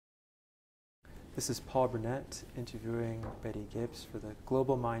This is Paul Burnett interviewing Betty Gibbs for the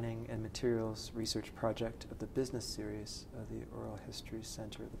Global Mining and Materials Research Project of the Business Series of the Oral History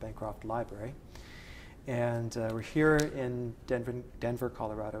Center at the Bancroft Library. And we're here in Denver,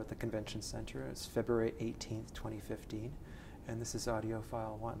 Colorado at the Convention Center. It's February 18th, 2015, and this is audio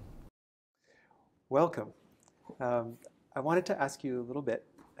file 1. Welcome. I wanted to ask you a little bit,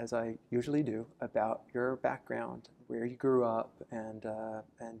 as I usually do, about your background, where you grew up, and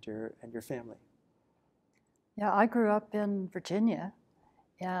your family. Yeah, I grew up in Virginia,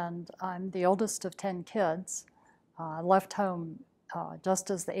 and I'm the oldest of 10 kids. I left home just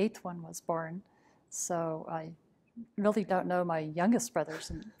as the 8th one was born, so I really don't know my youngest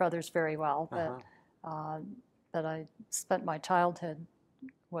brothers very well, but I spent my childhood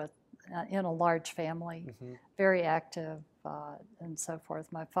in a large family, very active and so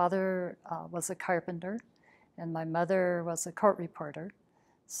forth. My father was a carpenter, and my mother was a court reporter.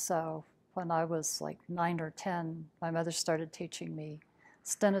 So when I was like 9 or 10, my mother started teaching me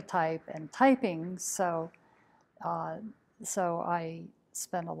stenotype and typing. So I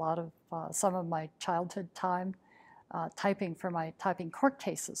spent a lot of some of my childhood time typing court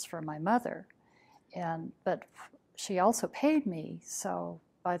cases for my mother, but she also paid me. So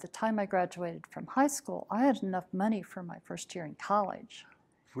by the time I graduated from high school, I had enough money for my first year in college.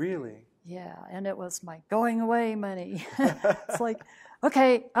 Really? Yeah, and it was my going away money. It's like,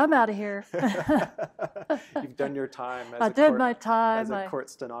 okay, I'm out of here. You've done your time as a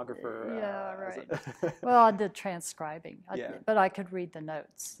court stenographer. Yeah, right. Well, I did transcribing, but I could read the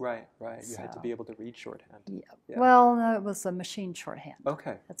notes. Right. You had to be able to read shorthand. Yeah. Well, no, it was a machine shorthand.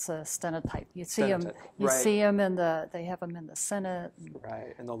 Okay. It's a stenotype. You see them. See them they have them in the Senate.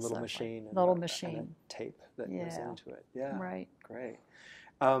 Right, and the little machine. And the tape that goes into it. Yeah. Right. Great.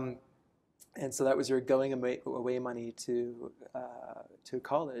 And so that was your going away money to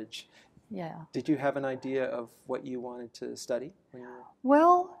college. Yeah. Did you have an idea of what you wanted to study?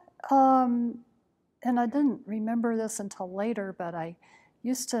 Well, and I didn't remember this until later, but I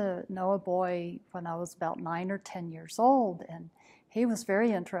used to know a boy when I was about 9 or 10 years old, and he was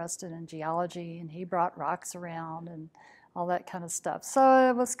very interested in geology, and he brought rocks around and all that kind of stuff. So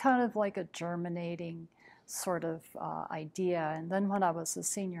it was kind of like a germinating sort of idea. And then when I was a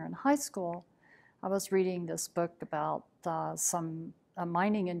senior in high school, I was reading this book about a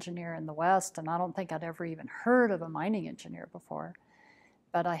mining engineer in the West, and I don't think I'd ever even heard of a mining engineer before.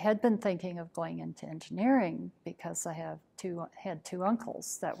 But I had been thinking of going into engineering because I had two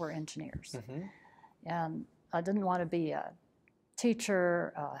uncles that were engineers. And I didn't want to be a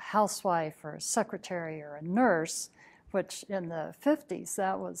teacher, a housewife, or a secretary, or a nurse, which in the 50s,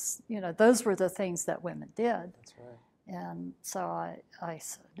 that was, those were the things that women did. That's right. And so I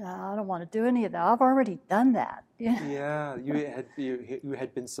said, no, I don't want to do any of that. I've already done that. Yeah, you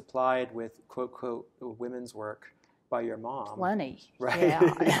had been supplied with, quote, quote, women's work by your mom. Plenty. Right.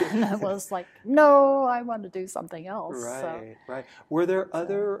 Yeah. And I was like, no, I want to do something else. Right. Were there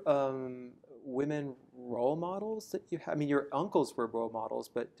other women role models that you had? I mean, your uncles were role models,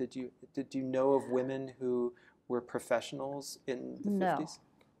 but did you know of women who were professionals in the 50s?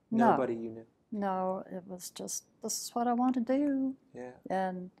 Nobody you knew? No, it was just, this is what I want to do. Yeah.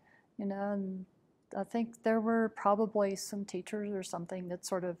 And, and I think there were probably some teachers or something that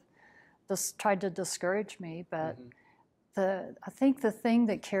sort of just tried to discourage me, but I think the thing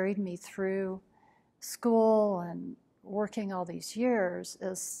that carried me through school and working all these years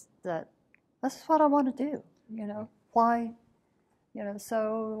is that this is what I want to do, why?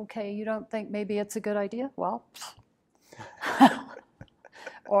 So, okay, you don't think maybe it's a good idea? Well,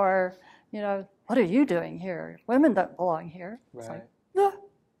 or, what are you doing here? Women don't belong here. Right. It's like,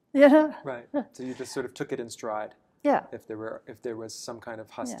 yeah. Right. So you just sort of took it in stride. Yeah. If there was some kind of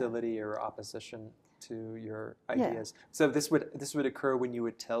hostility or opposition to your ideas. Yeah. So this would occur when you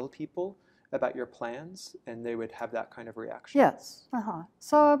would tell people about your plans, and they would have that kind of reaction. Yes.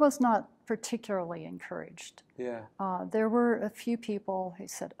 So I was not particularly encouraged. Yeah. There were a few people who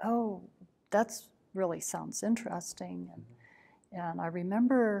said, "Oh, that's really sounds interesting," and I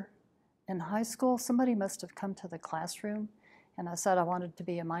remember in high school somebody must have come to the classroom, and I said I wanted to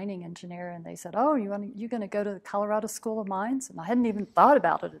be a mining engineer, and they said, "Oh, you're going to go to the Colorado School of Mines?" And I hadn't even thought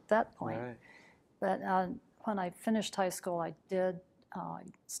about it at that point. Right. But when I finished high school, I did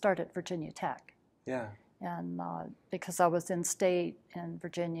start at Virginia Tech. Yeah. And because I was in state in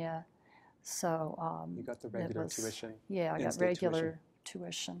Virginia, so you got the regular tuition. Yeah, I got regular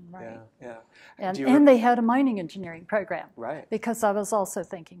tuition, right? Yeah. And they had a mining engineering program. Right. Because I was also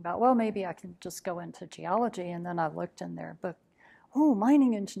thinking about, well, maybe I can just go into geology, and then I looked in their book, oh,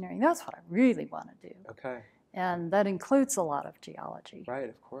 mining engineering, that's what I really want to do. Okay. And that includes a lot of geology. Right,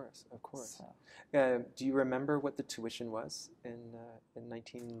 of course, of course. So, do you remember what the tuition was in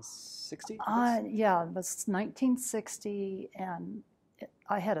 1960? yeah, it was 1960, and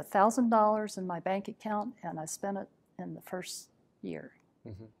I had $1,000 in my bank account, and I spent it in the first year.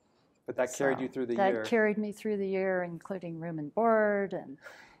 Mm-hmm. But that carried you through the year. That carried me through the year, including room and board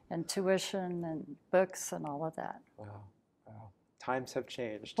and tuition and books and all of that. Wow, wow. Times have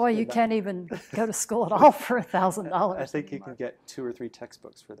changed. Boy, you can't even go to school at all for $1,000. I think you can get 2 or 3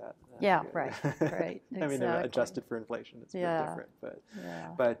 textbooks for that. Yeah, right, right. I mean, they're adjusted for inflation. It's very different,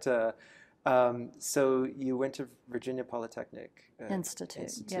 but so you went to Virginia Polytechnic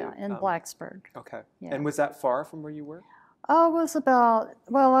Institute, yeah, in Blacksburg. Okay, yeah. And was that far from where you were? I was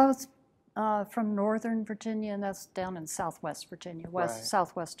from Northern Virginia, and that's down in Southwest Virginia,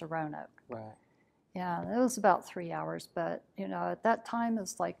 southwest of Roanoke. Right. Yeah, it was about 3 hours, but at that time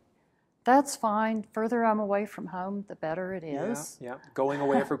it's like, that's fine. Further I'm away from home, the better it is. Yeah, going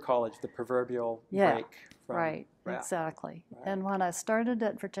away from college, the proverbial break. Right, exactly. Right. And when I started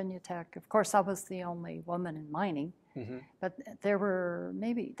at Virginia Tech, of course, I was the only woman in mining, but there were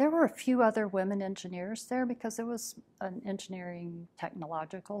a few other women engineers there because it was an engineering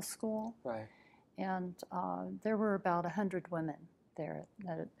technological school. Right. And there were about 100 women there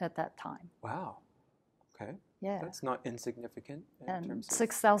at that time. Wow. Okay. Yeah. That's not insignificant. And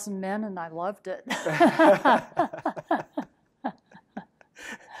 6,000 men, and I loved it.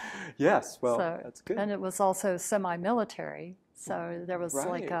 Yes, well, that's good. And it was also semi-military, so there was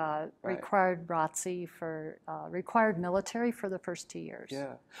like a required ROTC for required military for the first 2 years.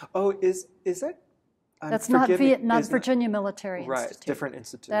 Yeah. Oh, is that? That's not Virginia Military Institute. Right, different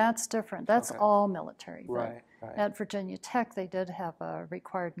institute. That's different. That's all military. Right. At Virginia Tech, they did have a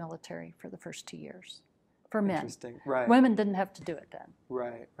required military for the first 2 years. For men. Interesting. Right. Women didn't have to do it then.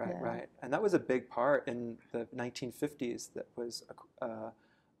 Right. And that was a big part in the 1950s. That was,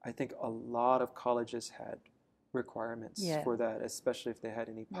 I think, a lot of colleges had requirements for that, especially if they had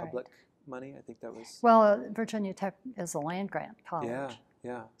any public money. I think that was. Well, Virginia Tech is a land grant college.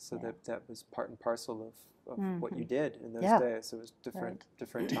 Yeah. So that was part and parcel of what you did in those days. It was different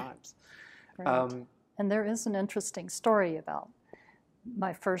times. Right. And there is an interesting story about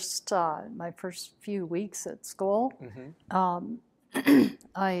my first few weeks at school. I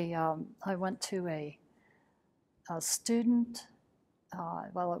went to a student.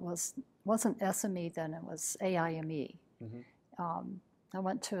 Well, it wasn't SME then; it was AIME. I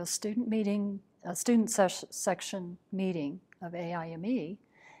went to a student meeting, a student section meeting of AIME,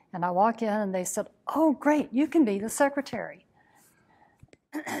 and I walk in, and they said, "Oh, great! You can be the secretary."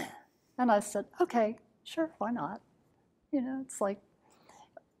 And I said, "Okay, sure, why not?" It's like.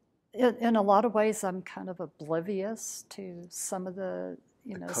 In a lot of ways, I'm kind of oblivious to some of the,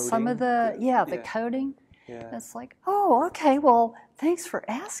 the coding. Yeah. It's like, oh, okay, well, thanks for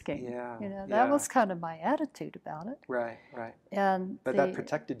asking. That was kind of my attitude about it. Right. But that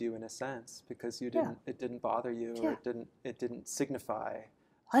protected you in a sense because it didn't bother you or it didn't signify.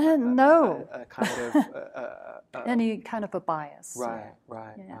 I didn't know a kind of any kind of a bias. Right.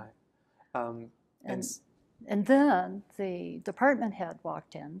 And then the department head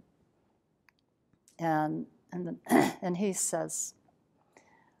walked in. And he says,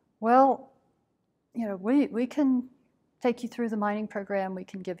 well, we can take you through the mining program. We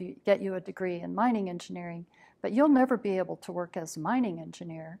can get you a degree in mining engineering, but you'll never be able to work as a mining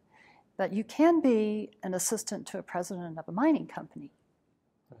engineer. But you can be an assistant to a president of a mining company.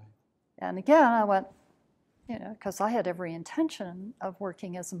 Right. And again, I went, because I had every intention of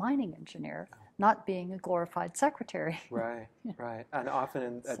working as a mining engineer, not being a glorified secretary. Right. And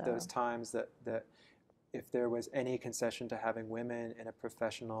often at those times that if there was any concession to having women in a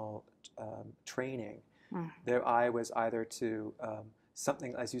professional training, their eye was either to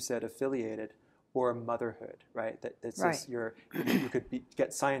something, as you said, affiliated, or motherhood, right? You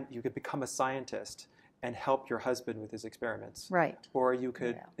could become a scientist and help your husband with his experiments, right? Or you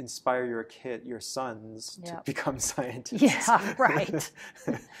could inspire your sons to become scientists. Yeah, right.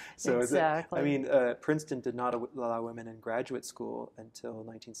 So exactly. Princeton did not allow women in graduate school until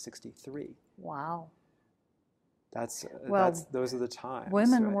 1963. Wow. Those are the times.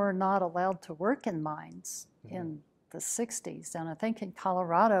 Women were not allowed to work in mines in the 60s, and I think in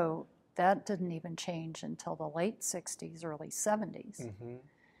Colorado that didn't even change until the late 60s, early 70s.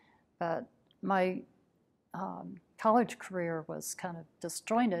 But my college career was kind of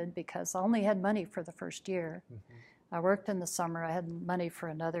disjointed because I only had money for the first year. I worked in the summer. I had money for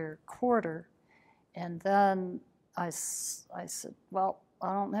another quarter, and then I said, well,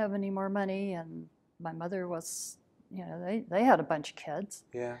 I don't have any more money, and my mother was, they had a bunch of kids.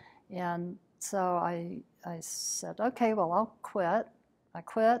 Yeah. And so I said, okay, well, I'll quit. I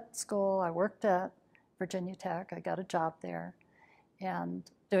quit school. I worked at Virginia Tech. I got a job there and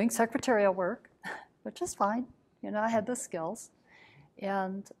doing secretarial work, which is fine. You know, I had the skills.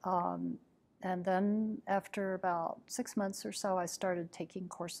 And then after about 6 months or so, I started taking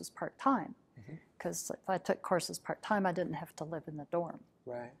courses part-time. Because if I took courses part-time, I didn't have to live in the dorm.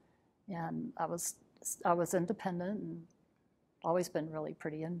 Right. And I was independent and always been really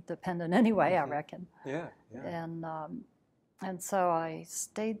pretty independent anyway, I reckon. Yeah, yeah. And so I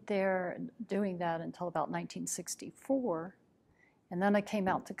stayed there doing that until about 1964. And then I came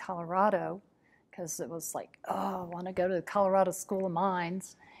out to Colorado because it was like, oh, I want to go to the Colorado School of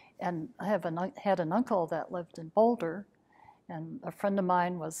Mines. And I had an uncle that lived in Boulder, and a friend of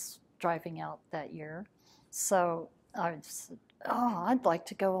mine was driving out that year. So I said, oh, I'd like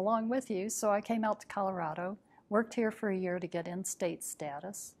to go along with you. So I came out to Colorado, worked here for a year to get in-state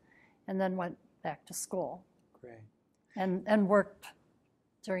status, and then went back to school. Great. And worked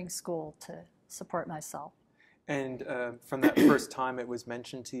during school to support myself. And from that first time it was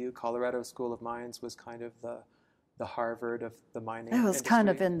mentioned to you, Colorado School of Mines was kind of the Harvard of the mining industry? It was kind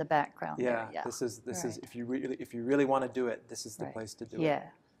of in the background. Yeah, there, yeah. This is Right. if you really want to do it, this is the Right. place to do it. Yeah,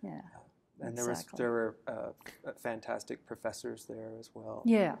 yeah. And Exactly. there were fantastic professors there as well.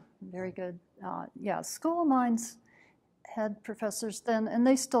 Yeah, very good. Yeah, School of Mines had professors then, and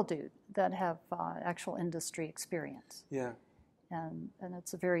they still do, that have actual industry experience. Yeah. And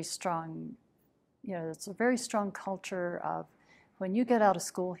it's a very strong, it's a very strong culture of when you get out of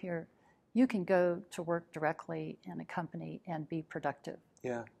school here, you can go to work directly in a company and be productive.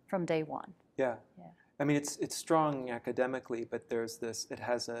 Yeah. From day one. Yeah. Yeah. I mean, it's strong academically, but there's this. It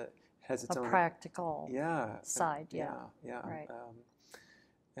has its own practical side. Yeah. Right.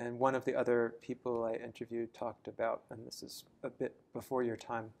 And one of the other people I interviewed talked about, and this is a bit before your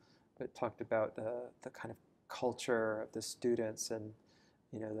time, but talked about the kind of culture of the students, and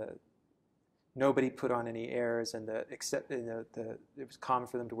nobody put on any airs, and it was common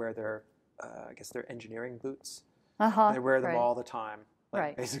for them to wear their their engineering boots. They wear them all the time. Like,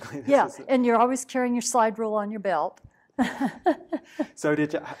 right. Basically. And you're always carrying your slide rule on your belt. So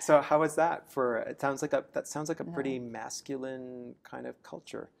how was that for? That sounds like a pretty masculine kind of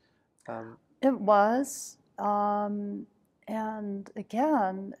culture. It was, and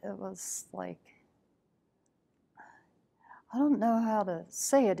again, it was like, I don't know how to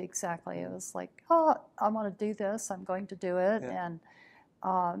say it exactly. It was like, oh, I want to do this. I'm going to do it. Yeah. And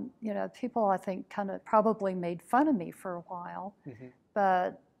people I think kind of probably made fun of me for a while,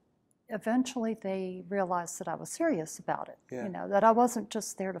 but eventually they realized that I was serious about it. Yeah. That I wasn't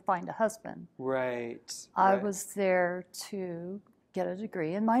just there to find a husband. Right. I was there to get a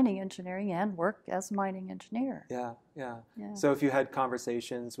degree in mining engineering and work as a mining engineer. Yeah. So if you had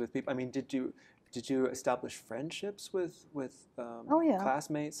conversations with people, I mean, did you establish friendships with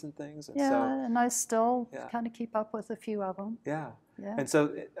classmates and things? And and I still kind of keep up with a few of them. Yeah. Yeah. And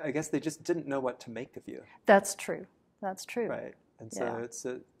so I guess they just didn't know what to make of you. That's true. Right. And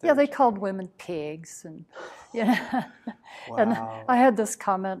so they called women pigs, and Wow. And I had this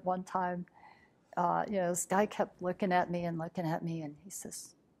comment one time. This guy kept looking at me, and he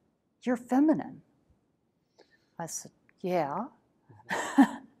says, "You're feminine." I said, "Yeah,"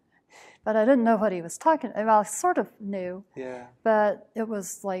 but I didn't know what he was talking about. I sort of knew. Yeah. But it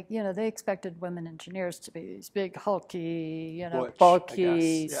was like, they expected women engineers to be these big, hulky, Butch,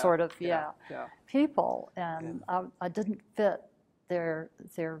 bulky, yeah. sort of, Yeah. people. And I didn't fit their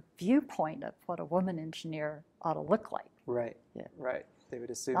viewpoint of what a woman engineer ought to look like. Right. Yeah. Right. They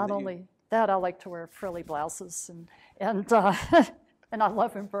would assume Not that only that, I like to wear frilly blouses and and I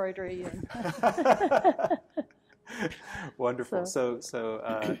love embroidery. And Wonderful. So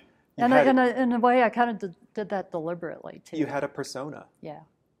in a way, I kind of did that deliberately too. you had a persona. Yeah.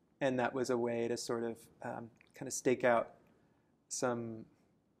 And that was a way to sort of kind of stake out some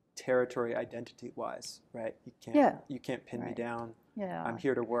territory identity-wise, right? You can't pin me down. Yeah. I'm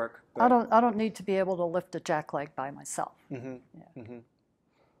here to work. I don't need to be able to lift a jack leg by myself.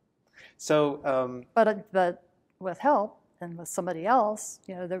 So, but with help and with somebody else,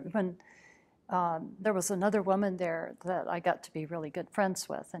 when there was another woman there that I got to be really good friends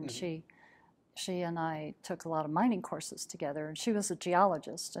with, and she and I took a lot of mining courses together, and she was a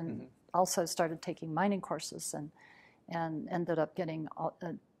geologist and also started taking mining courses and ended up getting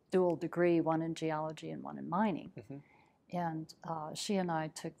a dual degree, one in geology and one in mining. And she and I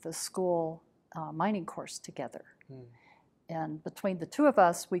took the school mining course together. And between the two of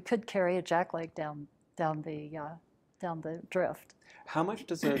us, we could carry a jackleg down the drift. how much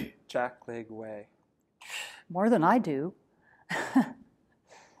does a jackleg weigh? More than I do.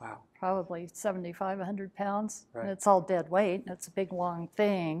 Wow. probably 75, 100 pounds. Right. And it's all dead weight. It's a big, long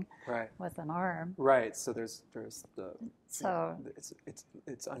thing Right. with an arm. Right. So there's the So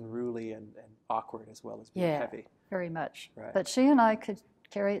it's unruly and awkward as well as being heavy. Very much. Right. But she and I could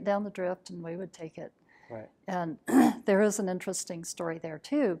carry it down the drift, and we would take it. Right. And there is an interesting story there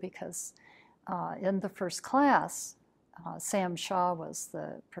too, because in the first class, Sam Shaw was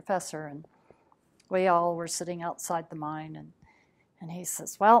the professor, and we all were sitting outside the mine, and he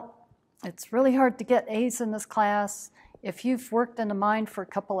says, well, it's really hard to get A's in this class. If you've worked in a mine for a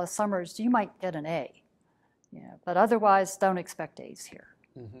couple of summers, you might get an A. Yeah, but otherwise, don't expect A's here.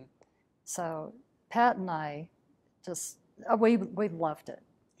 Mm-hmm. So Pat and I just, we loved it.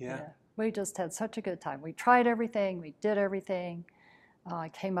 Yeah. We just had such a good time. We tried everything. We did everything. I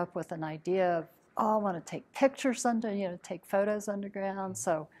came up with an idea of, I want to take pictures take photos underground.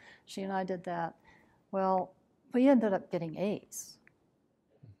 So she and I did that. Well, we ended up getting A's.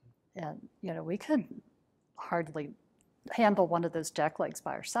 And, we could hardly handle one of those jacklegs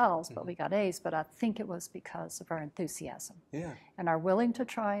by ourselves, but we got A's. But I think it was because of our enthusiasm. Yeah. And our willingness to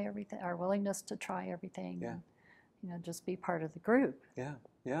try everything. Yeah. And, just be part of the group. Yeah.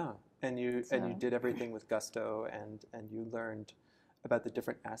 Yeah. And you did everything with gusto, and you learned about the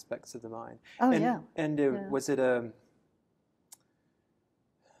different aspects of the mine. Oh, and, yeah. And was it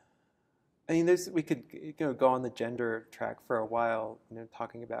I mean, we could go on the gender track for a while,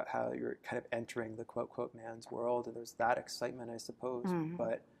 talking about how you're kind of entering the quote man's world, and there's that excitement, I suppose. Mm-hmm.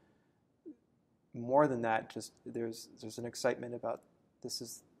 But more than that, just there's an excitement about this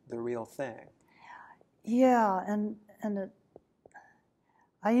is the real thing. Yeah, and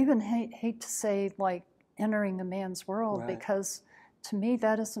I even hate to say like entering a man's world, right, because to me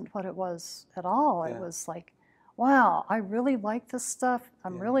that isn't what it was at all. Yeah. It was like, wow, I really like this stuff.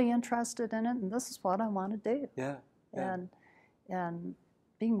 I'm really interested in it, and this is what I want to do. Yeah. Yeah. And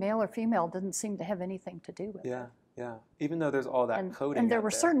being male or female didn't seem to have anything to do with it. Yeah. Yeah. Even though there's all that coding. And there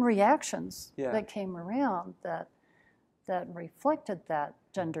were certain reactions that came around that reflected that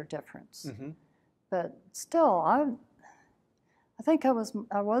gender difference. Mm-hmm. But still, I think I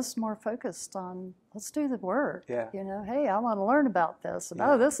was more focused on, let's do the work. Yeah. Hey, I want to learn about this,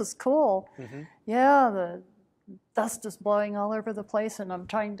 and this is cool. Mm-hmm. Yeah, the dust is blowing all over the place, and I'm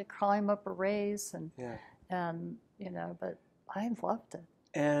trying to climb up a raise, and but I loved it.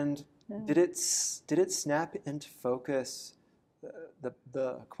 And did it snap into focus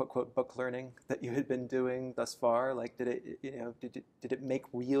the quote book learning that you had been doing thus far? Like, did it make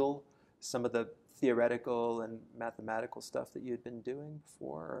real some of the theoretical and mathematical stuff that you had been doing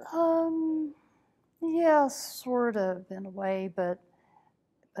before? Yeah, sort of in a way, but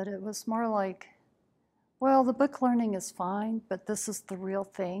it was more like, well, the book learning is fine, but this is the real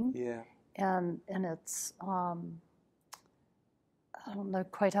thing. Yeah. And it's I don't know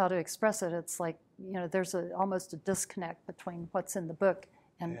quite how to express it. It's like, there's almost a disconnect between what's in the book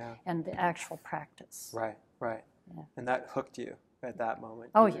and the actual practice. Right. Yeah. And that hooked you at that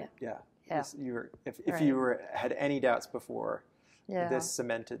moment. Oh, yeah. Yeah. Yeah. If you had any doubts before, this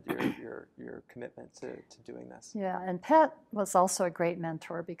cemented your commitment to doing this. Yeah, and Pat was also a great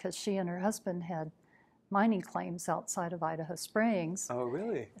mentor because she and her husband had mining claims outside of Idaho Springs. Oh,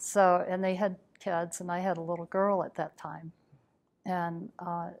 really? So, and they had kids, and I had a little girl at that time, and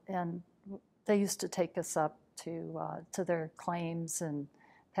they used to take us up to their claims, and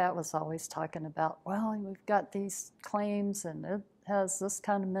Pat was always talking about, well, we've got these claims, and it has this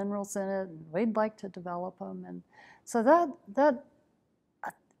kind of minerals in it, and we'd like to develop them. And so that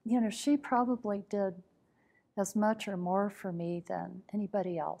she probably did as much or more for me than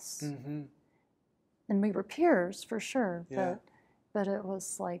anybody else. Mm-hmm. And we were peers for sure, but it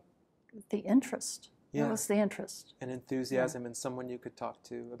was like the interest. Yeah. It was the interest. And enthusiasm, and someone you could talk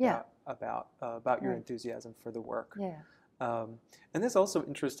to about your enthusiasm for the work. Yeah. And it's also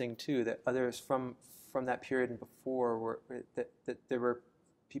interesting too that others from that period and before that there were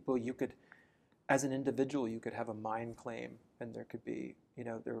people you could, as an individual, you could have a mine claim, and there could be,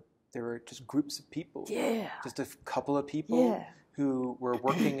 there were just groups of people, just a couple of people who were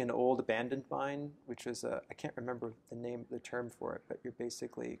working an old abandoned mine, which was I can't remember the term for it, but you're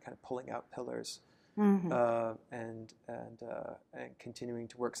basically kind of pulling out pillars. Mm-hmm. And continuing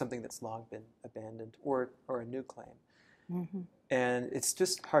to work something that's long been abandoned or a new claim. Mm-hmm. And it's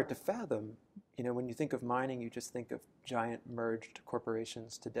just hard to fathom. When you think of mining, you just think of giant merged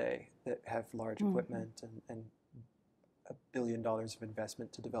corporations today that have large equipment and $1 billion of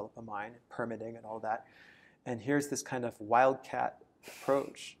investment to develop a mine, and permitting and all that. And here's this kind of wildcat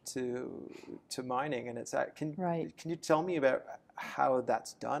approach to mining, and can you tell me about how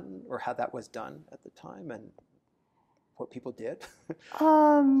that's done, or how that was done at the time, and what people did?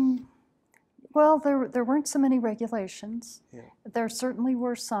 Well, there weren't so many regulations. Yeah. There certainly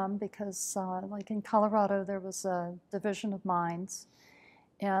were some because, like in Colorado, there was a division of mines,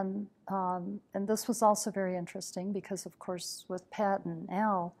 and this was also very interesting because, of course, with Pat and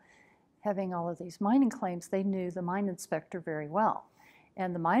Al having all of these mining claims, they knew the mine inspector very well,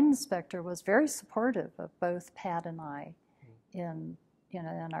 and the mine inspector was very supportive of both Pat and I in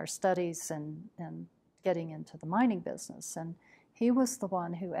our studies and getting into the mining business, and he was the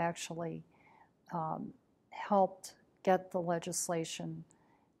one who actually helped get the legislation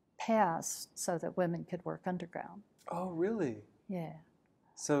passed so that women could work underground. Oh, really? Yeah.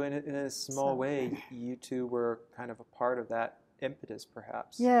 So in a small way, you two were kind of a part of that impetus,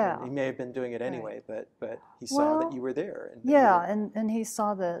 perhaps. Yeah. And he may have been doing it anyway, Right. but he saw that you were there. And yeah, and he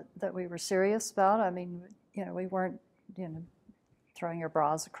saw that we were serious about it. I mean, we weren't, throwing our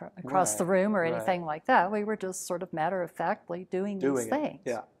bras across the room or anything like that. We were just sort of matter-of-factly doing these things.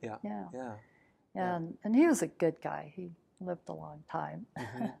 Yeah. And he was a good guy. He lived a long time.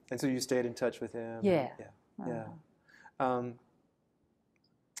 Mm-hmm. And so you stayed in touch with him? Yeah.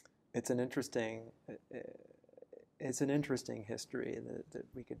 It's an interesting history that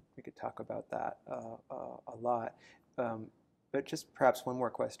we could talk about that a lot. But just perhaps one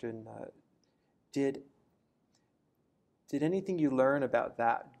more question: Did anything you learn about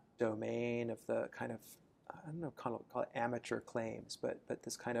that domain of the kind of, I don't know, call it amateur claims, but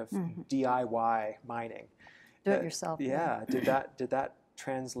this kind of DIY mining? Do it yourself. Yeah. Did that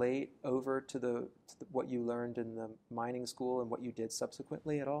translate over to what you learned in the mining school and what you did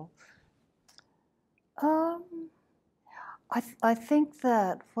subsequently at all? I think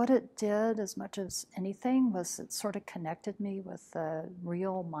that what it did, as much as anything, was it sort of connected me with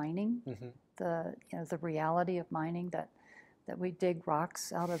real mining, the reality of mining, that we dig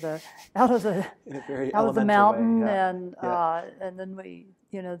rocks out of the mountain, way, and then we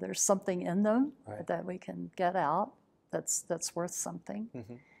there's something in them that we can get out that's worth something,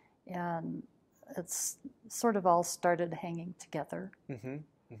 and it's sort of all started hanging together.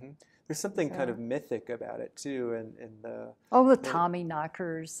 There's something kind of mythic about it too, and the Tommy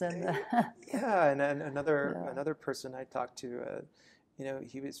knockers and and another person I talked to,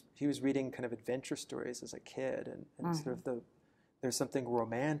 he was reading kind of adventure stories as a kid, and sort of there's something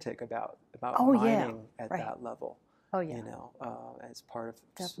romantic about mining at that level. Oh yeah. As part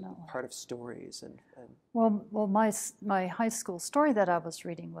of stories and. Well, my high school story that I was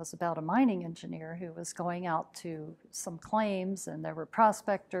reading was about a mining engineer who was going out to some claims, and there were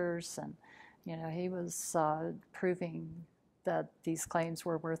prospectors, and he was proving that these claims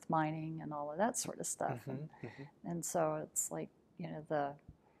were worth mining and all of that sort of stuff. And so it's like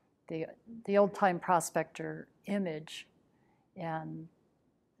the old time prospector image, and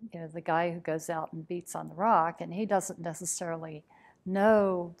the guy who goes out and beats on the rock, and he doesn't necessarily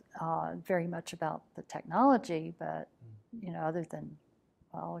know very much about the technology, but other than,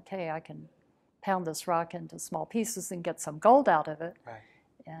 well, okay, I can pound this rock into small pieces and get some gold out of it. Right.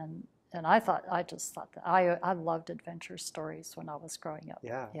 And I just thought that I loved adventure stories when I was growing up.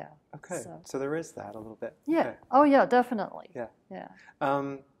 Yeah. Yeah. Okay. So there is that a little bit. Yeah. Okay. Oh yeah, definitely. Yeah. Yeah.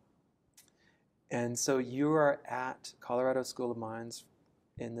 And so you are at Colorado School of Mines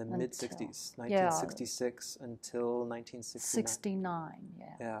in the mid-'60s, 1966 until 1969. 69, yeah.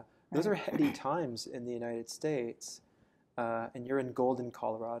 Yeah. Those are heady times in the United States, and you're in Golden,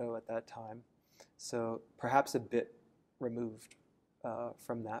 Colorado at that time, so perhaps a bit removed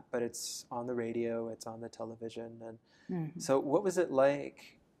from that, but it's on the radio, it's on the television, and so what was it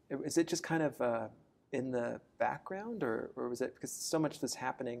like? Is it just kind of in the background, or was it, because so much was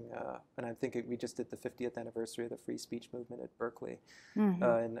happening, and I'm thinking we just did the 50th anniversary of the free speech movement at Berkeley,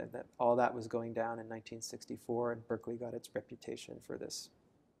 and that all that was going down in 1964, and Berkeley got its reputation for this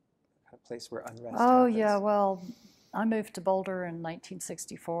kind of place where unrest happens. Yeah, well, I moved to Boulder in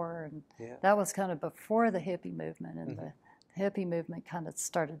 1964, and that was kind of before the hippie movement, and the hippie movement kind of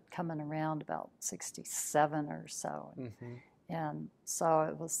started coming around about 67 or so. And so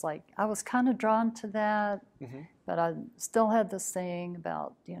it was like, I was kind of drawn to that, but I still had this thing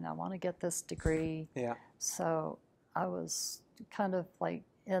about, I want to get this degree. Yeah. So I was kind of like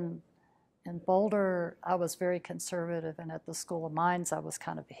in Boulder, I was very conservative, and at the School of Mines, I was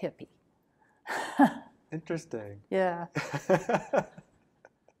kind of a hippie. Interesting. Yeah.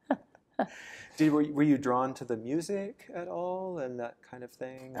 Were you drawn to the music at all and that kind of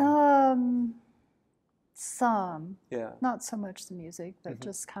thing? Some. Yeah. Not so much the music, but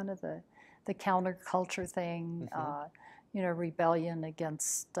just kind of the counterculture thing, rebellion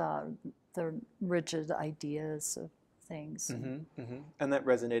against the rigid ideas of things. And that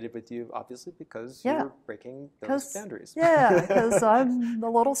resonated with you, obviously, because you were breaking those boundaries. Yeah, because I'm a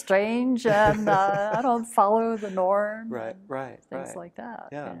little strange and I don't follow the norm. Right, right, things like that.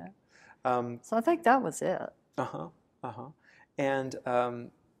 Yeah. You know? So I think that was it. And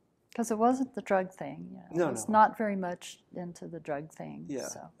because it wasn't the drug thing. You know, I was not very much into the drug thing. Yeah,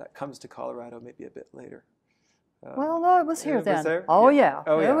 so. That comes to Colorado maybe a bit later. Well, no, it was here then. Was there? Oh yeah,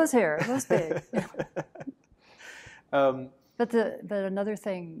 oh, it was here. It was big. but another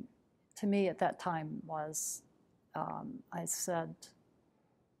thing to me at that time was, I said,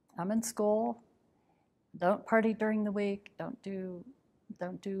 I'm in school. Don't party during the week. Don't do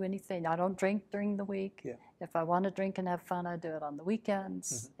anything. I don't drink during the week. Yeah. If I want to drink and have fun, I do it on the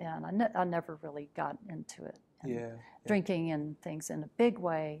weekends. And I never really got into it. Drinking and things in a big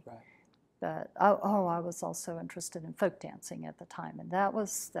way. Right. But I was also interested in folk dancing at the time, and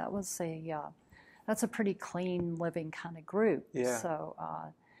that's a pretty clean living kind of group. Yeah. So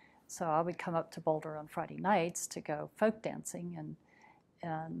I would come up to Boulder on Friday nights to go folk dancing,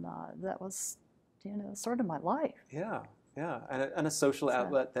 and that was, sort of my life. Yeah, yeah, and a social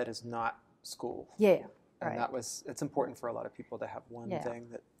outlet that is not school. Yeah. And it's important for a lot of people to have one thing,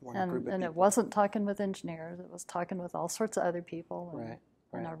 that one group of people. And it wasn't talking with engineers; it was talking with all sorts of other people. Right.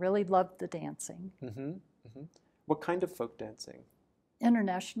 And I really loved the dancing. What kind of folk dancing?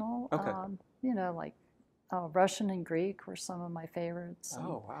 International. Okay. Like Russian and Greek were some of my favorites.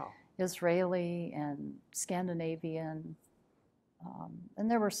 Oh, wow. Israeli and Scandinavian. And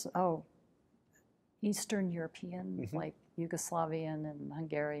there were, Eastern European, like Yugoslavian and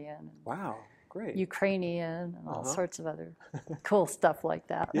Hungarian. Wow, great. Ukrainian and all sorts of other cool stuff like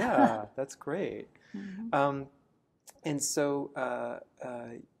that. Yeah, that's great. And so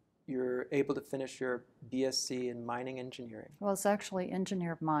you're able to finish your BSc in mining engineering. Well, it's actually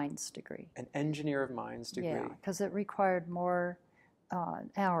engineer of mines degree. An engineer of mines degree. Yeah, because it required more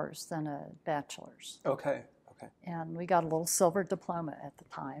hours than a bachelor's. Okay. And we got a little silver diploma at the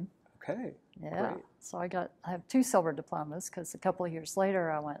time. Okay. Yeah. Great. So I have 2 silver diplomas because a couple of years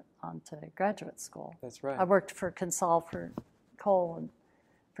later I went on to graduate school. That's right. I worked for Consol for coal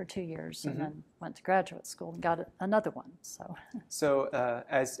for 2 years, and then went to graduate school and got another one. So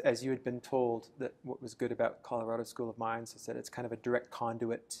as you had been told, that what was good about Colorado School of Mines is that it's kind of a direct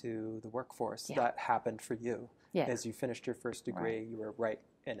conduit to the workforce. Yeah. That happened for you. Yeah. As you finished your first degree, you were right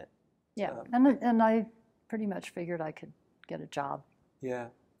in it. Yeah, and I pretty much figured I could get a job. Yeah.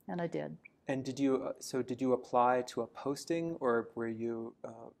 And I did. And did you apply to a posting, or were you?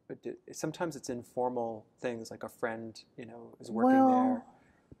 Sometimes it's informal things, like a friend, is working there.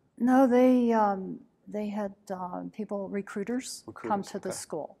 No, they had recruiters come to the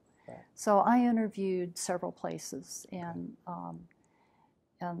school. Right. So I interviewed several places, and I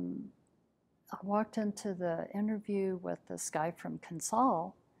walked into the interview with this guy from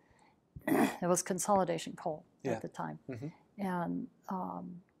Consol. It was Consolidation Coal at the time,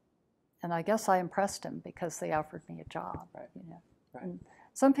 and I guess I impressed him because they offered me a job. Right. Right. And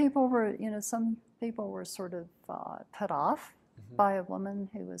some people were sort of put off by a woman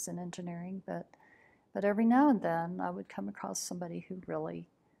who was in engineering, but every now and then I would come across somebody who really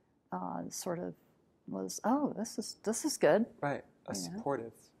sort of was, this is good. Right,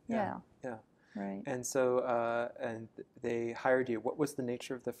 supportive. Yeah. Yeah. Right. And so, and they hired you. What was the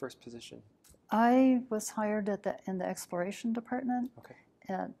nature of the first position? I was hired in the exploration department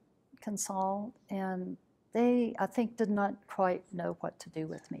at Consol, and they, I think, did not quite know what to do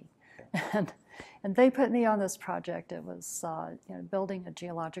with me. Okay. And they put me on this project. It was building a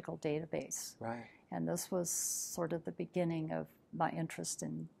geological database. Right. And this was sort of the beginning of my interest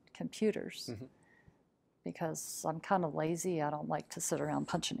in computers. Because I'm kind of lazy. I don't like to sit around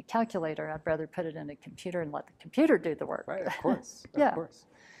punching a calculator. I'd rather put it in a computer and let the computer do the work. Right, of course. Yeah. Of course.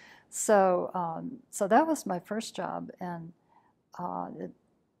 So, so that was my first job, and it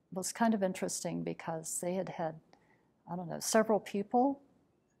was kind of interesting because they had, I don't know, several people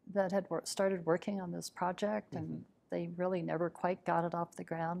that had started working on this project, and they really never quite got it off the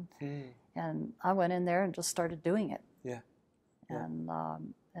ground. And I went in there and just started doing it. Yeah.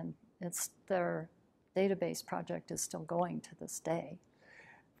 And it's their database project is still going to this day.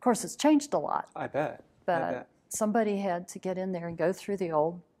 Of course, it's changed a lot. I bet. But somebody had to get in there and go through the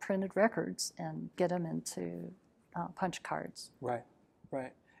old printed records and get them into punch cards. Right,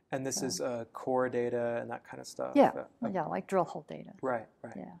 right. And this is core data and that kind of stuff. Yeah, yeah, like drill hole data. Right,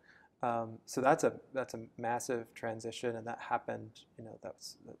 right. Yeah. So that's a massive transition, and that happened.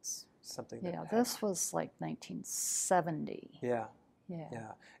 That's something. Yeah, this was like 1970. Yeah. Yeah.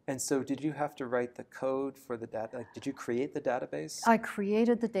 Yeah. And so did you have to write the code for the data? Like, did you create the database? I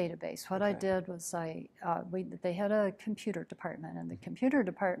created the database. What I Okay. did was they had a computer department, and the computer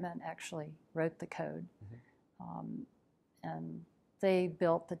department actually wrote the code. And they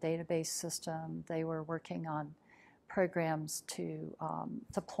built the database system. They were working on programs to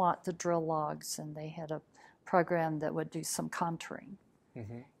plot the drill logs, and they had a program that would do some contouring.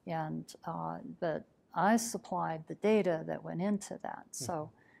 And but I supplied the data that went into that.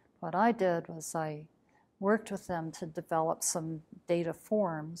 So what I did was I worked with them to develop some data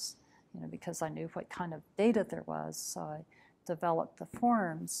forms, because I knew what kind of data there was. So I developed the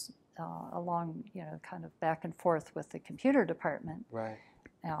forms along, kind of back and forth with the computer department. Right.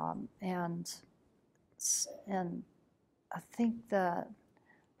 And I think that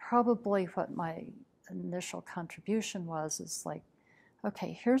probably what my initial contribution was is like,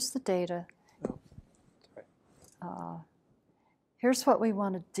 okay, here's the data. Oh, sorry. Here's what we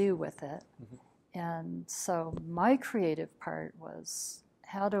want to do with it. And so my creative part was,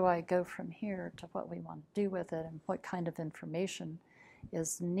 how do I go from here to what we want to do with it, and what kind of information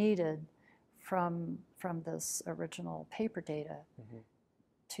is needed from this original paper data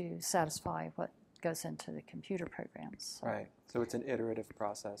to satisfy what goes into the computer programs. So, right. So it's an iterative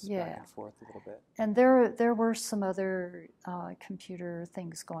process, back and forth a little bit. And there were some other computer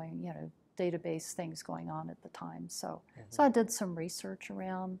things going, database things going on at the time. So I did some research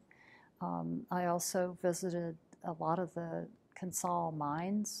around. I also visited a lot of the Consol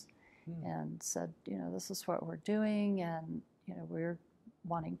mines and said, this is what we're doing, and we're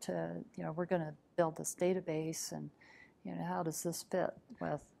wanting to, we're going to build this database, and how does this fit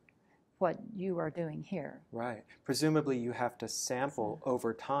with what you are doing here? Right. Presumably you have to sample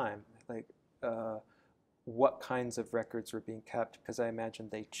over time, like what kinds of records were being kept, because I imagine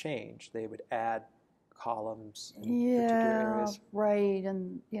they change. They would add columns in particular areas. Right.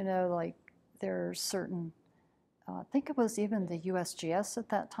 And, like there are certain, I think it was even the USGS at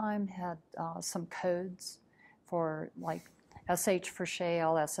that time had some codes for like SH for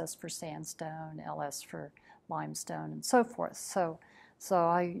shale, SS for sandstone, LS for limestone, and so forth. So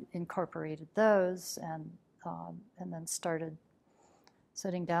I incorporated those, and then started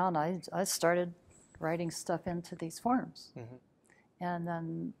sitting down. I started writing stuff into these forms, and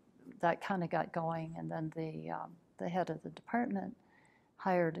then that kind of got going. And then the head of the department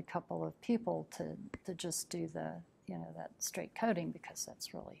hired a couple of people to just do the that straight coding, because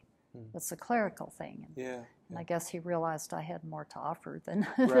that's really that's a clerical thing. And I guess he realized I had more to offer than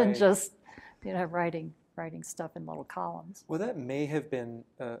than just writing stuff in little columns. Well, that may have been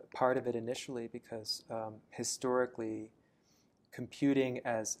part of it initially, because historically, computing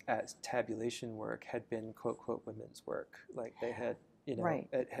as tabulation work had been quote quote women's work. Like they had,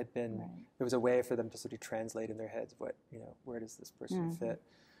 it had been. It was a way for them to sort of translate in their heads what where does this person fit.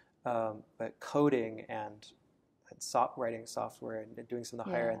 But coding and writing software and doing some of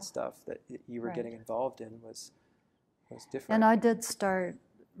the higher end stuff that you were getting involved in was different. And I did start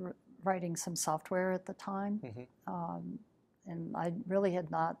writing some software at the time, and I really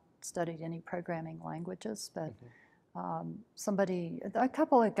had not studied any programming languages, but a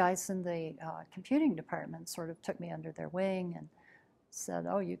couple of guys in the computing department sort of took me under their wing and said,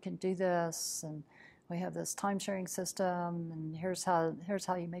 "Oh, you can do this, and we have this time-sharing system, and here's how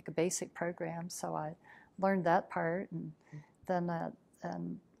you make a basic program." So I learned that part, and then I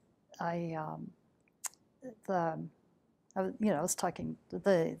was talking.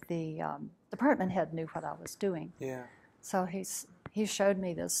 The department head knew what I was doing. Yeah. So he showed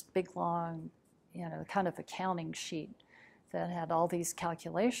me this big long, kind of accounting sheet that had all these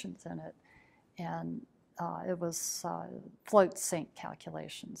calculations in it, and it was float sink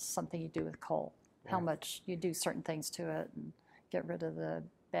calculations, something you do with coal. How much you do certain things to it and get rid of the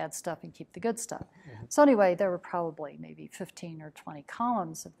bad stuff and keep the good stuff. So anyway, there were probably maybe 15 or 20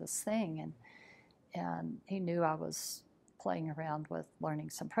 columns of this thing, and he knew I was playing around with learning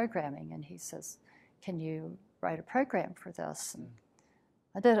some programming, and he says, "Can you write a program for this?" And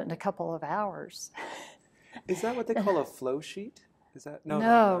I did it in a couple of hours. Is that what they call a flow sheet? Is that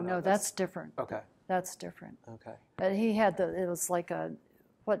no, that's different. Okay. That's different. Okay. But he had it was like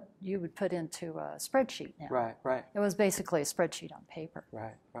what you would put into a spreadsheet now. Right. It was basically a spreadsheet on paper.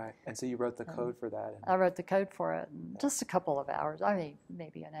 Right. And so you wrote the code for that. I wrote the code for it in just a couple of hours. I mean,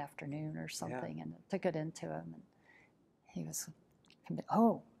 maybe an afternoon or something, and took it into him, and he was,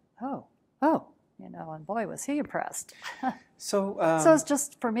 oh, and boy, was he impressed. So it's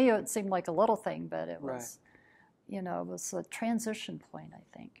just, for me, it seemed like a little thing, but it was, it was a transition point, I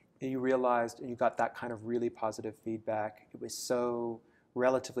think. You realized, and you got that kind of really positive feedback. It was so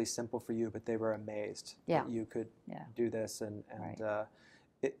relatively simple for you, but they were amazed Yeah. that you could Yeah. do this. And Right.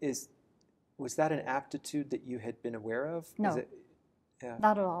 was that an aptitude that you had been aware of? No. Yeah.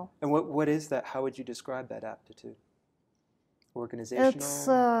 Not at all. And what is that? How would you describe that aptitude?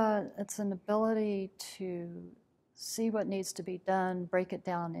 Organizational? It's an ability to see what needs to be done, break it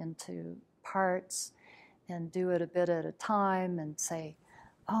down into parts, and do it a bit at a time, and say,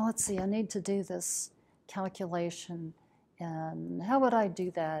 oh, let's see, I need to do this calculation, and how would I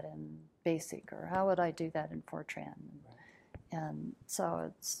do that in BASIC, or how would I do that in Fortran? And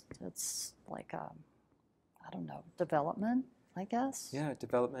so it's like I don't know, development, I guess. Yeah,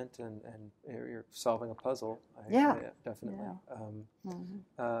 development, and you're solving a puzzle. Yeah. Definitely.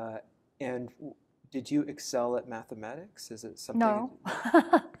 Yeah. And did you excel at mathematics? Is it something? No.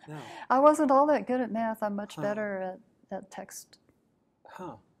 No. I wasn't all that good at math. I'm much better at text.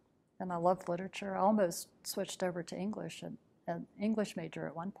 Huh. And I love literature. I almost switched over to English, an English major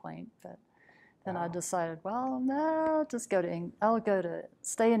at one point, but then I decided, well, no, just I'll go to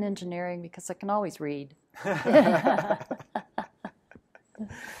stay in engineering because I can always read.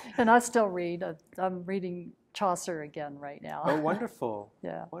 And I still read. I'm reading Chaucer again right now. Oh, wonderful.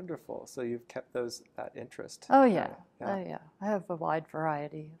 Yeah. Wonderful. So you've kept that interest. Oh, yeah. Yeah. Oh, yeah. I have a wide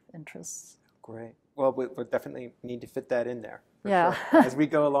variety of interests. Great. Well, we definitely need to fit that in there. Yeah. Sure. As we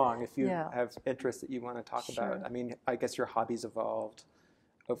go along, if you Yeah. have interests that you want to talk Sure. about. I mean, I guess your hobbies evolved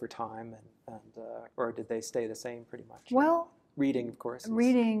over time, or did they stay the same pretty much? Well, reading, of course.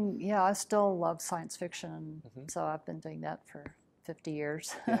 reading, yeah, I still love science fiction, so I've been doing that for 50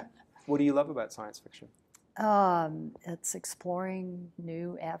 years. Yeah. What do you love about science fiction? It's exploring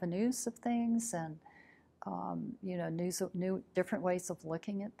new avenues of things, and new different ways of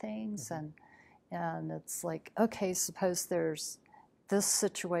looking at things, and it's like, okay, suppose there's this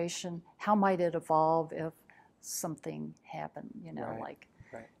situation, how might it evolve if something happened? Right.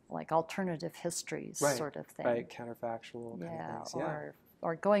 Like alternative histories sort of thing. Right, counterfactual kind of things.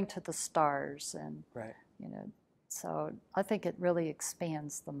 Or going to the stars, and so I think it really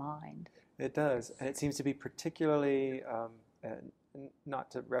expands the mind. It does, and it seems to be particularly, not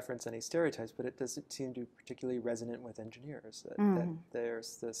to reference any stereotypes, but it does seem to be particularly resonant with engineers, that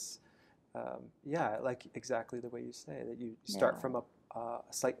there's this, like exactly the way you say, that you start from a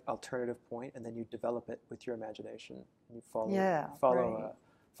slight alternative point, and then you develop it with your imagination, and you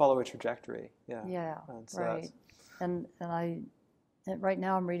follow a trajectory. And so right. And right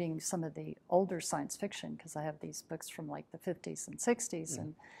now I'm reading some of the older science fiction, because I have these books from like the 50s and 60s,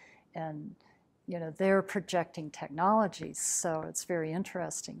 and they're projecting technologies, so it's very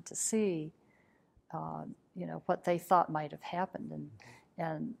interesting to see what they thought might have happened,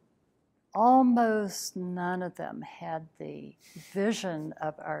 and almost none of them had the vision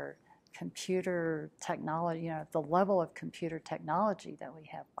of our computer technology, the level of computer technology that we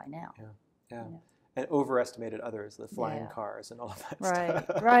have by now. Yeah. And overestimated others, the flying cars and all of that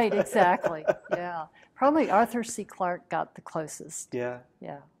stuff. Right, exactly. Yeah. Probably Arthur C. Clarke got the closest. Yeah.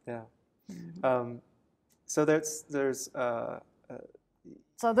 Mm-hmm. So there's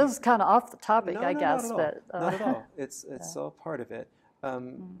so this is kind of off the topic, I guess. Not at all. It's all part of it.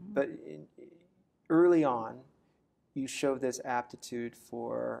 But early on, you show this aptitude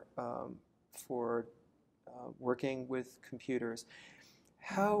for working with computers.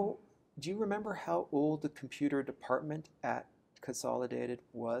 Do you remember how old the computer department at Consolidated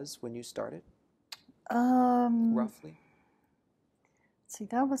was when you started? Roughly. See,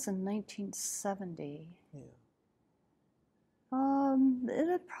 that was in 1970. Yeah. It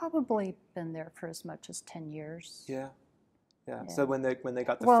had probably been there for as much as 10 years. Yeah. So when they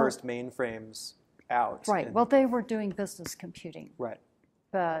got the first mainframes out. Right. Well, they were doing business computing. Right.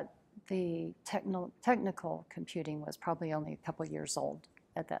 But the technical computing was probably only a couple years old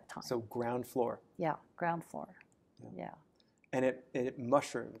at that time. So ground floor. Yeah, ground floor. Yeah. And it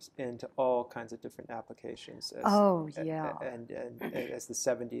mushrooms into all kinds of different applications. And as the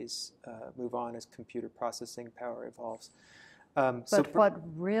 70s move on, as computer processing power evolves. But what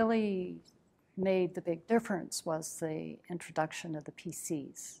really made the big difference was the introduction of the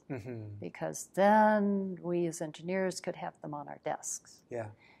PCs, because then we as engineers could have them on our desks. Yeah.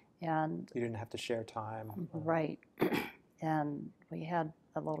 And you didn't have to share time. Right. And we had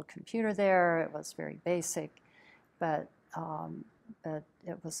a little computer there. It was very basic, but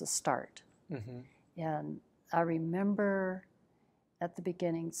it was a start. And I remember at the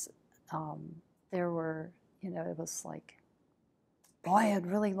beginnings, there were, it was like, boy, I'd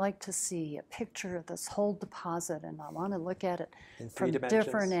really like to see a picture of this whole deposit, and I want to look at it from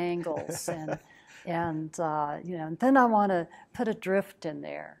different angles, and then I want to put a drift in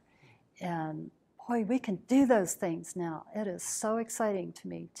there. And boy, we can do those things now. It is so exciting to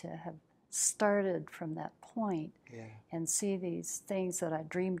me to have started from that point and see these things that I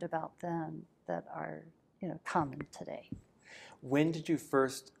dreamed about then that are, common today. When did you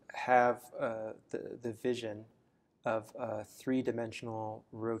first have the vision of a three-dimensional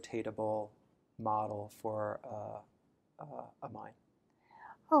rotatable model for a mine?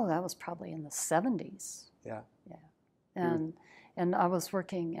 Oh, that was probably in the 70s. Yeah. And I was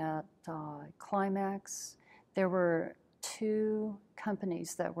working at Climax. There were 2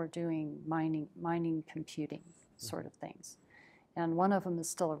 companies that were doing mining computing sort of things. And one of them is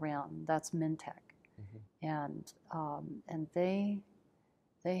still around. That's Mintech. And they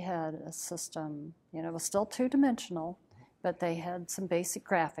had a system, it was still 2-dimensional, but they had some basic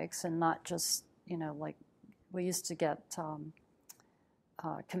graphics and not just, like we used to get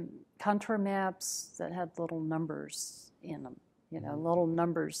contour maps that had little numbers in them, little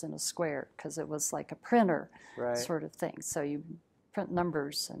numbers in a square, because it was like a printer sort of thing. So you print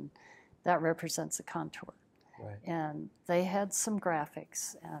numbers and that represents a contour. Right. And they had some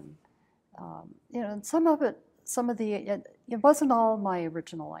graphics and, and it wasn't all my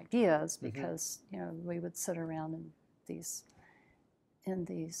original ideas because, we would sit around in these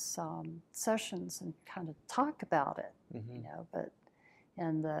sessions and kind of talk about it,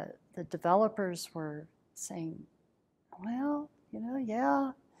 and the developers were saying, well,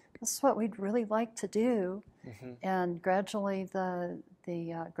 this is what we'd really like to do. And gradually the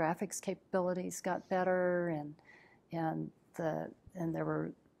graphics capabilities got better, and there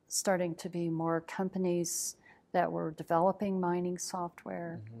were starting to be more companies that were developing mining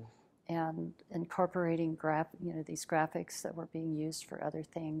software and incorporating these graphics that were being used for other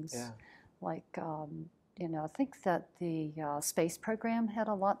things. Yeah. Like I think that the space program had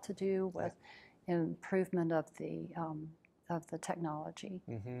a lot to do with improvement of the technology.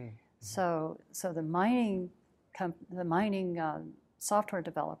 So the mining software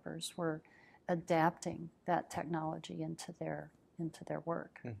developers were adapting that technology into their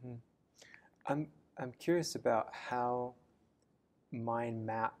work. I'm curious about how mine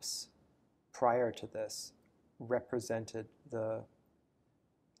maps prior to this represented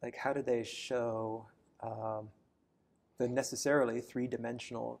how did they show the necessarily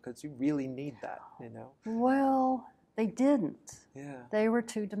 3-dimensional, because you really need that, Well, they didn't. Yeah. They were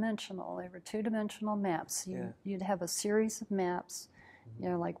 2-dimensional. They were 2-dimensional maps. You'd have a series of maps,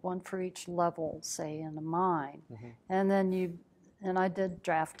 like one for each level, say, in a mine. And then and I did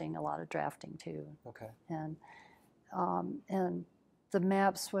a lot of drafting too. Okay. And the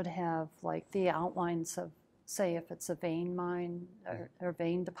maps would have like the outlines of, say, if it's a vein mine or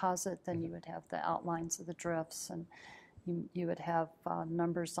vein deposit, then you would have the outlines of the drifts, and you would have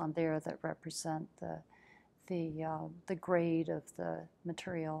numbers on there that represent the grade of the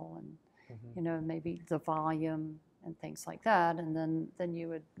material and maybe the volume and things like that, and then you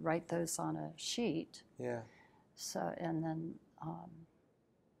would write those on a sheet. Yeah. So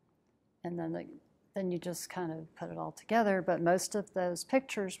then you just kind of put it all together. But most of those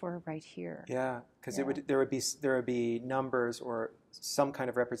pictures were right here. Yeah, because there would be numbers or some kind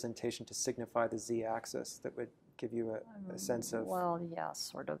of representation to signify the z-axis that would give you a sense of. Well, yeah,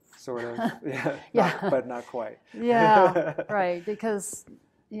 sort of. Sort of, yeah. But not quite. Yeah, right. Because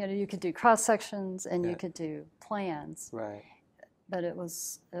you could do cross sections and you could do plans. Right. But it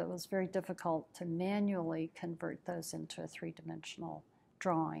was very difficult to manually convert those into a 3-dimensional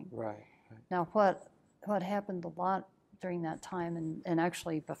drawing. Right. Now, what happened a lot during that time, and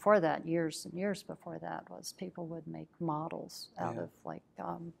actually before that, years and years before that, was people would make models out of like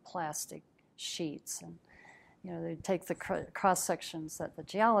plastic sheets, and they'd take the cross sections that the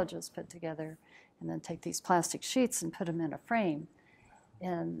geologists put together, and then take these plastic sheets and put them in a frame.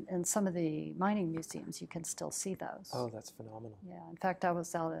 And in some of the mining museums, you can still see those. Oh, that's phenomenal. Yeah. In fact, I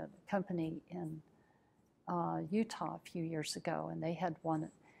was out at a company in Utah a few years ago, and they had one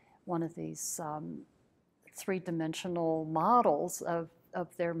of these 3-dimensional models of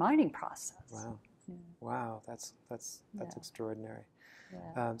their mining process. Wow. Yeah. Wow, that's extraordinary.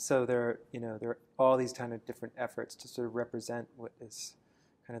 Yeah. So there are all these kind of different efforts to sort of represent what is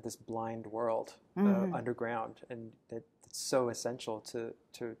kind of this blind world underground, and it's so essential to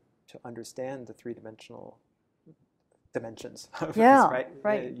understand the 3-dimensional dimensions of this, right?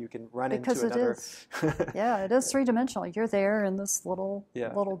 Right. You can run into another. It is 3-dimensional. You're there in this little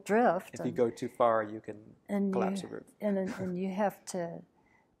drift. If you go too far, you can collapse a roof. And you have to.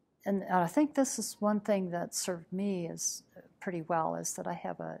 And I think this is one thing that served me pretty well, is that I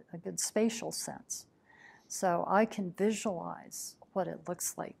have a good spatial sense, so I can visualize what it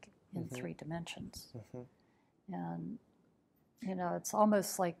looks like in 3 dimensions. And it's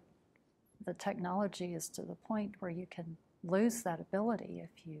almost like the technology is to the point where you can lose that ability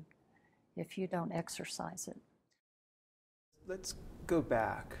if you don't exercise it. Let's go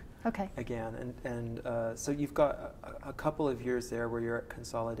back again. So you've got a couple of years there where you're at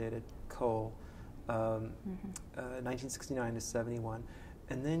Consolidated Coal, 1969 to 71.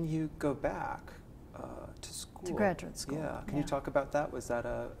 And then you go back to school. To graduate school. Yeah. Can you talk about that? Was that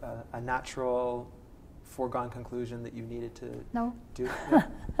a natural, foregone conclusion that you needed to do? Yeah.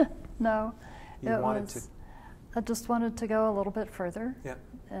 No. I just wanted to go a little bit further. Yeah.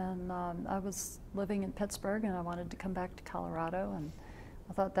 And I was living in Pittsburgh, and I wanted to come back to Colorado, and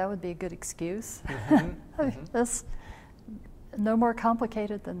I thought that would be a good excuse. That's no more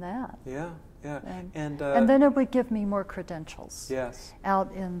complicated than that. Yeah. Yeah, and then it would give me more credentials. Yes.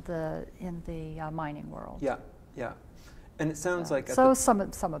 Out in the mining world. Yeah, yeah, and it sounds like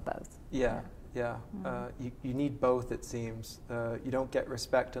some of both. Yeah, yeah. You need both. It seems you don't get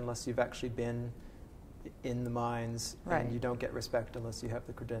respect unless you've actually been in the mines, and you don't get respect unless you have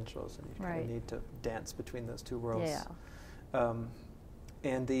the credentials, and you kind of need to dance between those two worlds. Yeah.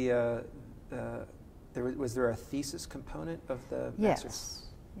 And was there a thesis component of the master's?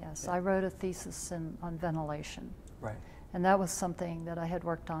 Yes, I wrote a thesis on ventilation. Right. And that was something that I had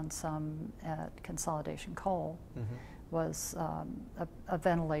worked on some at Consolidation Coal, was a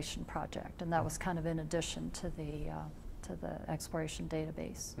ventilation project. And that was kind of in addition to the exploration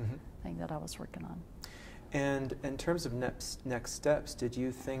database thing that I was working on. And in terms of next steps, did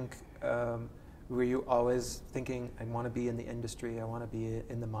you think, were you always thinking, I want to be in the industry, I want to be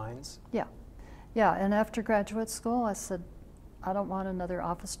in the mines? Yeah. Yeah, and after graduate school, I said, I don't want another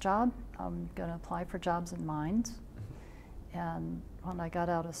office job. I'm going to apply for jobs in mines. And when I got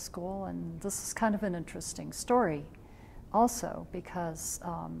out of school, and this is kind of an interesting story also, because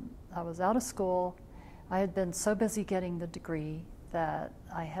I was out of school. I had been so busy getting the degree that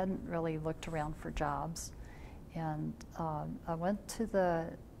I hadn't really looked around for jobs. And I went to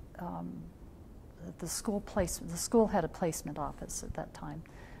the school placement. The school had a placement office at that time.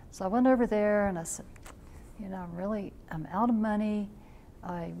 So I went over there and I said, you know, I'm out of money.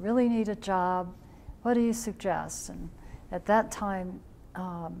 I really need a job. What do you suggest? And at that time,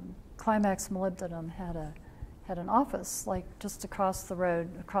 Climax Molybdenum had an office like just across the road,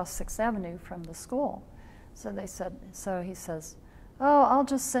 across 6th Avenue from the school. So he says, oh, I'll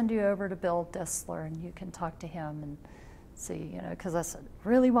just send you over to Bill Dissler and you can talk to him and see, you know, because I said,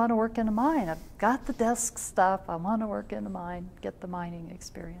 really want to work in a mine. I've got the desk stuff. I want to work in a mine, get the mining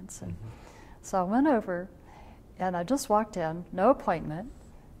experience. And so I went over. And I just walked in, no appointment,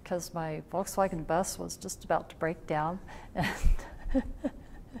 because my Volkswagen bus was just about to break down. And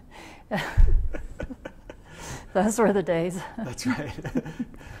those were the days. That's right.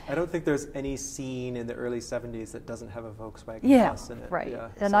 I don't think there's any scene in the early 70s that doesn't have a Volkswagen bus in it. Right. Yeah,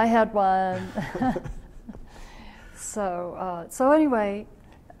 and I had one. So anyway,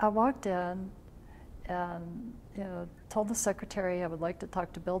 I walked in and told the secretary I would like to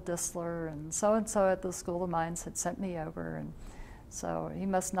talk to Bill Dissler, and so at the School of Mines had sent me over, and so he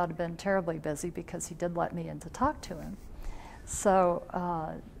must not have been terribly busy because he did let me in to talk to him. So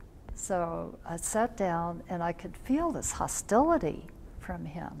I sat down and I could feel this hostility from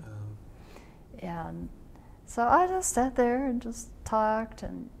him. And so I just sat there and just talked,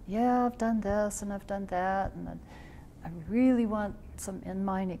 and yeah, I've done this and I've done that, and I really want some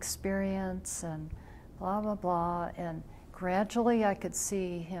in-mine experience and blah, blah, blah. And gradually I could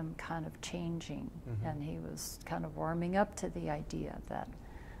see him kind of changing, and he was kind of warming up to the idea that,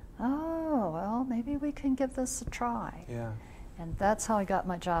 oh, well, maybe we can give this a try. Yeah. And that's how I got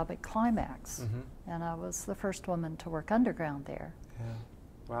my job at Climax. And I was the first woman to work underground there. Yeah.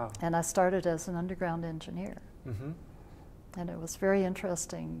 Wow. And I started as an underground engineer. And it was very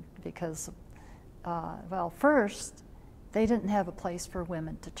interesting because, well, first, they didn't have a place for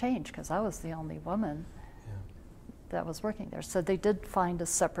women to change because I was the only woman that was working there. So they did find a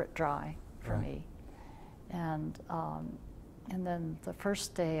separate dry for me. And then the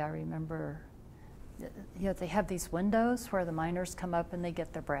first day I remember, they have these windows where the miners come up and they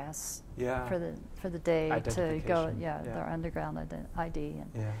get their brass for the day to go, their underground ID.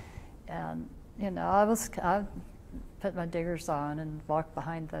 And I put my diggers on and walked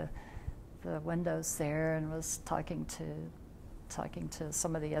behind the windows there and was talking to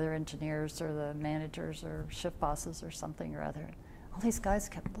some of the other engineers or the managers or shift bosses or something or other. All these guys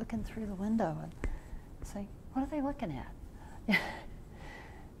kept looking through the window and saying, what are they looking at?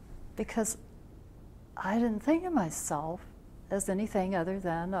 Because I didn't think of myself as anything other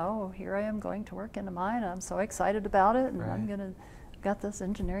than, oh, here I am going to work in a mine. I'm so excited about it, and I'm going to got this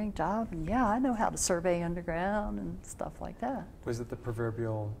engineering job, and yeah, I know how to survey underground and stuff like that. Was it the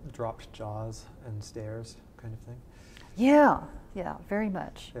proverbial dropped jaws and stares kind of thing? Yeah, yeah, very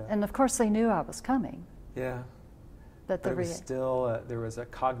much. Yeah. And of course they knew I was coming. Yeah. But it was still, there was a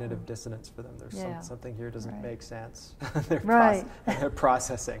cognitive dissonance for them. There's something here doesn't make sense. They're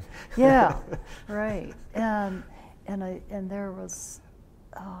processing. Yeah, right. And there was,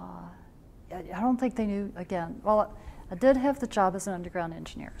 I don't think they knew, again, well, I did have the job as an underground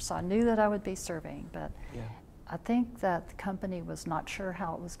engineer, so I knew that I would be surveying, but I think that the company was not sure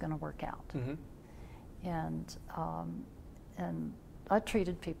how it was going to work out. Mm-hmm. And I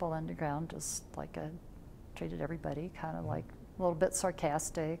treated people underground just like I treated everybody, kind of like a little bit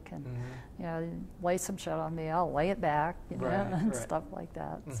sarcastic, and you know, lay some shit on me, I'll lay it back, you know, and stuff like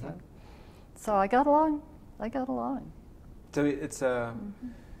that. Mm-hmm. So I got along. So it's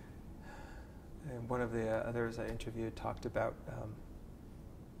one of the others I interviewed talked about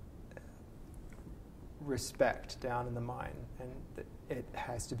respect down in the mine, and that it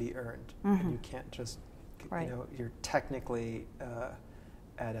has to be earned. Mm-hmm. And you can't just, you know, you're technically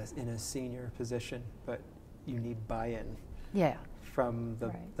in a senior position, but you need buy-in from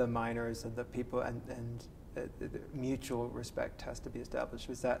the miners and the people, and the mutual respect has to be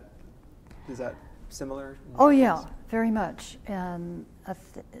established. Is that similar? Oh yeah, very much. And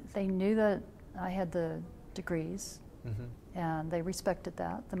they knew that I had the degrees, mm-hmm. and they respected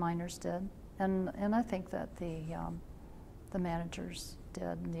that. The miners did, and I think that the managers did,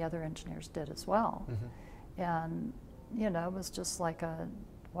 and the other engineers did as well. Mm-hmm. And you know, it was just like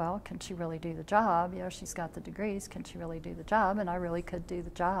well, can she really do the job? Yeah, she's got the degrees. Can she really do the job? And I really could do the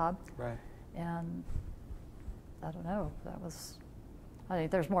job. Right. And I don't know. That was. I think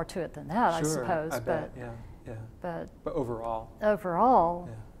there's more to it than that, I suppose. Bet, yeah. But overall,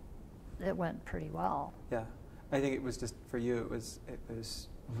 it went pretty well. Yeah, I think it was just for you. It was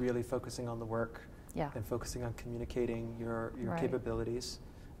really focusing on the work. Yeah. And focusing on communicating your capabilities,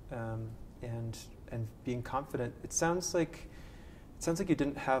 and being confident. It sounds like you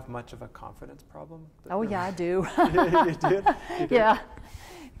didn't have much of a confidence problem. Oh yeah, I do. You did? Yeah,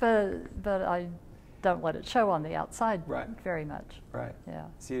 but I don't let it show on the outside very much. Right. Yeah.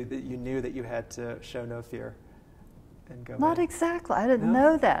 So you knew that you had to show no fear and go. Not exactly. I didn't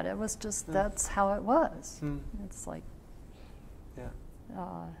know that. It was just that's how it was. Mm. It's like. Yeah.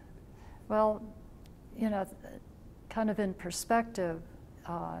 Well, you know, kind of in perspective,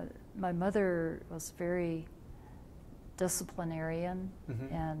 my mother was very disciplinarian,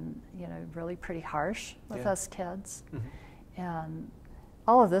 mm-hmm. and you know, really pretty harsh with us kids, mm-hmm. and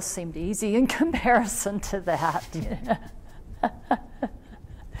all of this seemed easy in comparison to that. You know?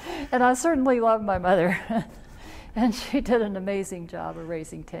 And I certainly love my mother, and she did an amazing job of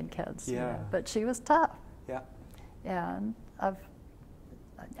raising 10 kids. Yeah. You know? But she was tough. Yeah. And I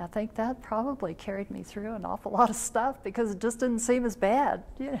think that probably carried me through an awful lot of stuff because it just didn't seem as bad.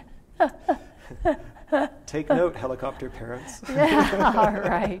 Yeah. Take note, helicopter parents. Yeah,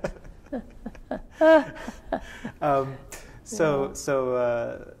 right. So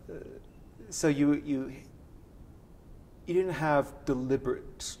you didn't have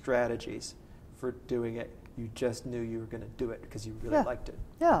deliberate strategies for doing it. You just knew you were going to do it because you really liked it.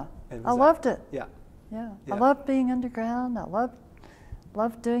 Yeah, I loved it. Yeah. I loved being underground. I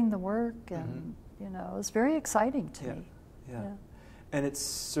loved doing the work, and mm-hmm. you know, it was very exciting to me. Yeah. And it's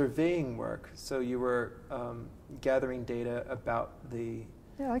surveying work, so you were gathering data about the.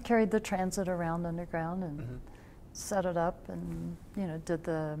 Yeah, I carried the transit around underground and. Mm-hmm. Set it up, and you know, did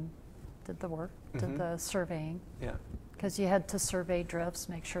the work, mm-hmm. did the surveying. Yeah. Because you had to survey drifts,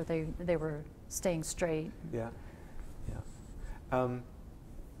 make sure they were staying straight. Yeah. And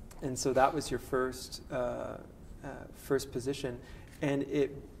so that was your first position, and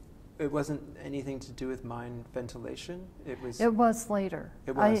it wasn't anything to do with mine ventilation. It was later.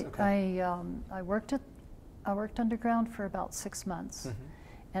 It was. Okay. I worked underground for about 6 months, mm-hmm.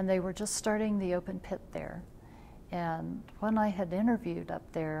 and they were just starting the open pit there. And when I had interviewed up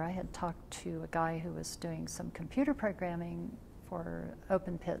there, I had talked to a guy who was doing some computer programming for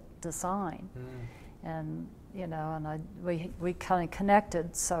open pit design. Mm. And, you know, and we kind of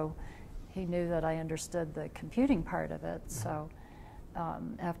connected, so he knew that I understood the computing part of it. Mm. So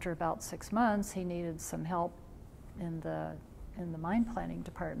after about 6 months, he needed some help in the mine planning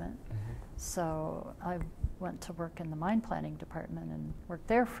department. Mm-hmm. So I went to work in the mine planning department and worked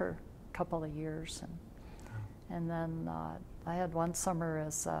there for a couple of years. And then I had one summer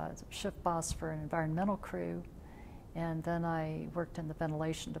as shift boss for an environmental crew, and then I worked in the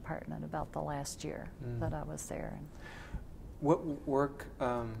ventilation department about the last year that I was there. What work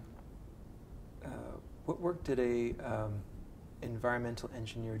did environmental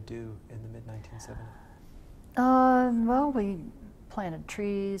engineer do in the mid-1970s? Well, we planted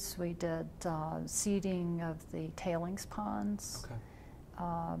trees. We did seeding of the tailings ponds. Okay.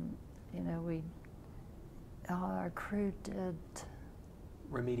 You know, our crew did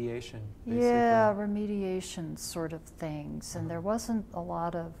Remediation, basically. yeah, remediation sort of things, and there wasn't a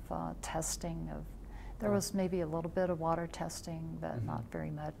lot of testing of. There was maybe a little bit of water testing, but not very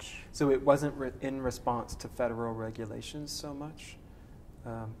much. So it wasn't in response to federal regulations so much?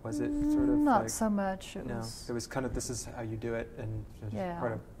 Was it sort of not like, so much? It was kind of, this is how you do it, and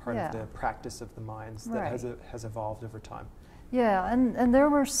Yeah, part of the practice of the mines that has evolved over time. Yeah, and there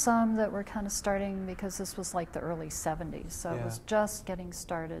were some that were kind of starting because this was like the early 70s, so it was just getting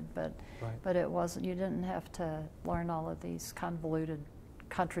started, but it wasn't, you didn't have to learn all of these convoluted,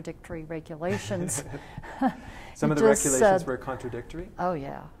 contradictory regulations. Some of the regulations were contradictory? Oh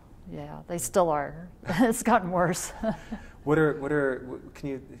yeah, they still are. It's gotten worse. Can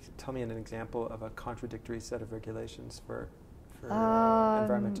you tell me an example of a contradictory set of regulations for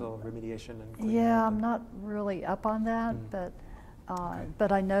environmental remediation and cleanup? Yeah, I'm not really up on that,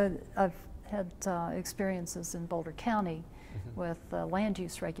 but I know I've had experiences in Boulder County with land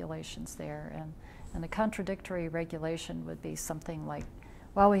use regulations there, and a contradictory regulation would be something like,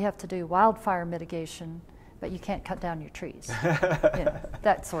 well, we have to do wildfire mitigation, but you can't cut down your trees. You know,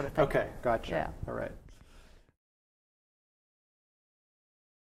 that sort of thing. Okay, gotcha. Yeah. All right.